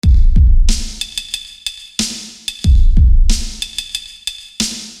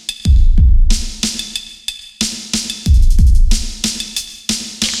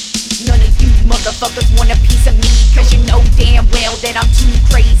motherfuckers want a piece of me, cause you know damn well that I'm too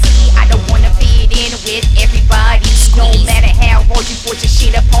crazy. I don't wanna fit in with everybody, no matter how hard you force your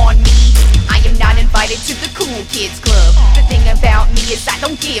shit upon me. I am not invited to the cool kids club. The thing about me is I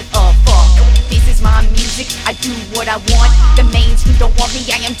don't give a fuck. This is my music, I do what I want. The mainstream don't want me,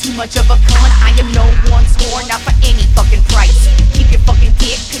 I am too much of a cunt. I am no one's whore, not for any fucking price. Keep your fucking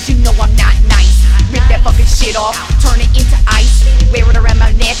dick, cause you know I'm not nice. Rip that fucking shit off, turn it into ice. Wear it around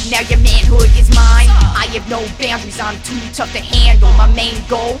my neck, now your manhood is mine. I have no boundaries, I'm too tough to handle. My main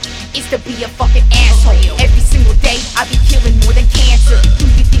goal is to be a fucking asshole. Every single day I be killing more than cancer. Do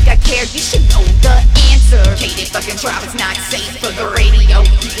you think I care? You should know the answer. Hated fucking Tropp is not safe for the radio.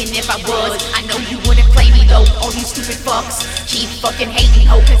 Even if I was, I know you wouldn't play me though. All you stupid fucks keep fucking hating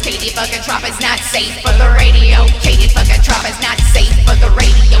ho, cause hated fucking Tropp is not safe for the radio. Hated fucking Tropp is not safe for the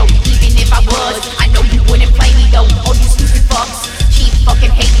radio. Even if I was, I know you wouldn't play me though. All you stupid fucks keep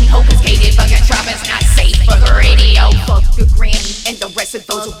fucking hating ho, cause hated fucking Tropp is not safe for the radio. Fuck the Grammy and the rest of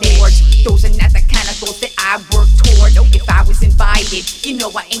those awards. Those are not the kind of thoughts that I work toward. If I was invited, you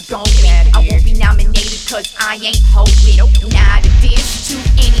know I ain't gon' be. I won't be nominated cause I ain't holy. Not a diss to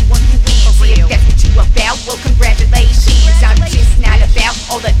anyone who wins. If that's what you about, well congratulations. I'm just not about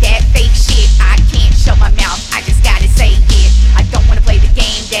all of that fake shit. I can't shut my mouth, I just gotta say it. I don't wanna play the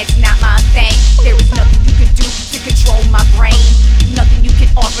game, that's not my thing. There is nothing you can do to control my brain. Nothing you can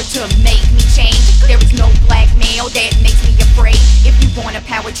offer to make me change. There is no blackmail that makes me afraid. If you want a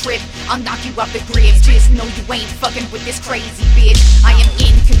power trip, I'll knock you off the grid. Just know you ain't fucking with this crazy bitch. I am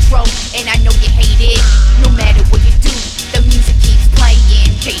in control and I know you hate it. No matter what you do, the music keeps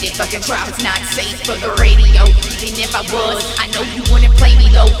playing. Hated fucking Tropp is not safe for the radio. Even if I was, I know you wouldn't play me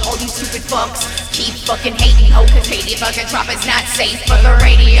though. All you stupid fucks keep fucking hating ho, cause hated fucking Tropp is not safe for the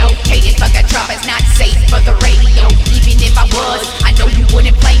radio. Hated fucking Tropp is not safe for the radio. Even if I was, I know you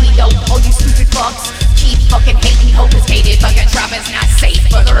wouldn't play me though. All you stupid fucks keep fucking hating ho, cause hated fucking Tropp is not safe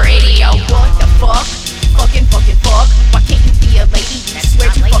for the radio. What the fuck? Fuck. Why can't you be a lady? You swear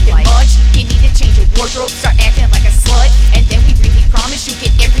too fucking much. You need to change your wardrobe, start acting like a slut, and then we really promise you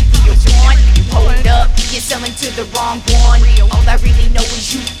get everything you want. Hold up, you're selling to the wrong one. All I really know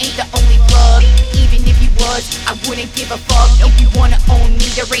is you ain't the only plug. Even if you was, I wouldn't give a fuck. If you wanna own me,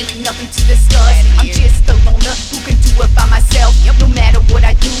 there ain't nothing to discuss. I'm just a loner who can do it by myself. No matter what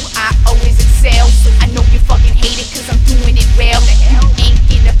I do, I always excel. I know you fucking hate it cause I'm doing it well. You ain't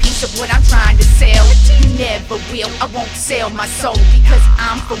getting a piece of what I'm trying to sell. You never will, I won't sell my soul, because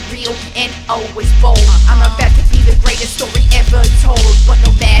I'm for real and always bold. I'm about to be the greatest story ever told. But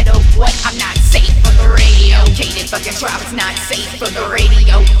no matter what, I'm not safe for the radio. Hated fucking Tropp is not safe for the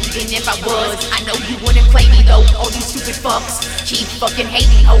radio. Even if I was, I know you wouldn't play me though. All you stupid fucks keep fucking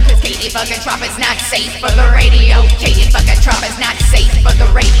hating ho, cause hated fucking Tropp is not safe for the radio. Hated fucking Tropp is not safe for the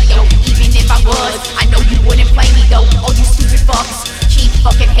radio.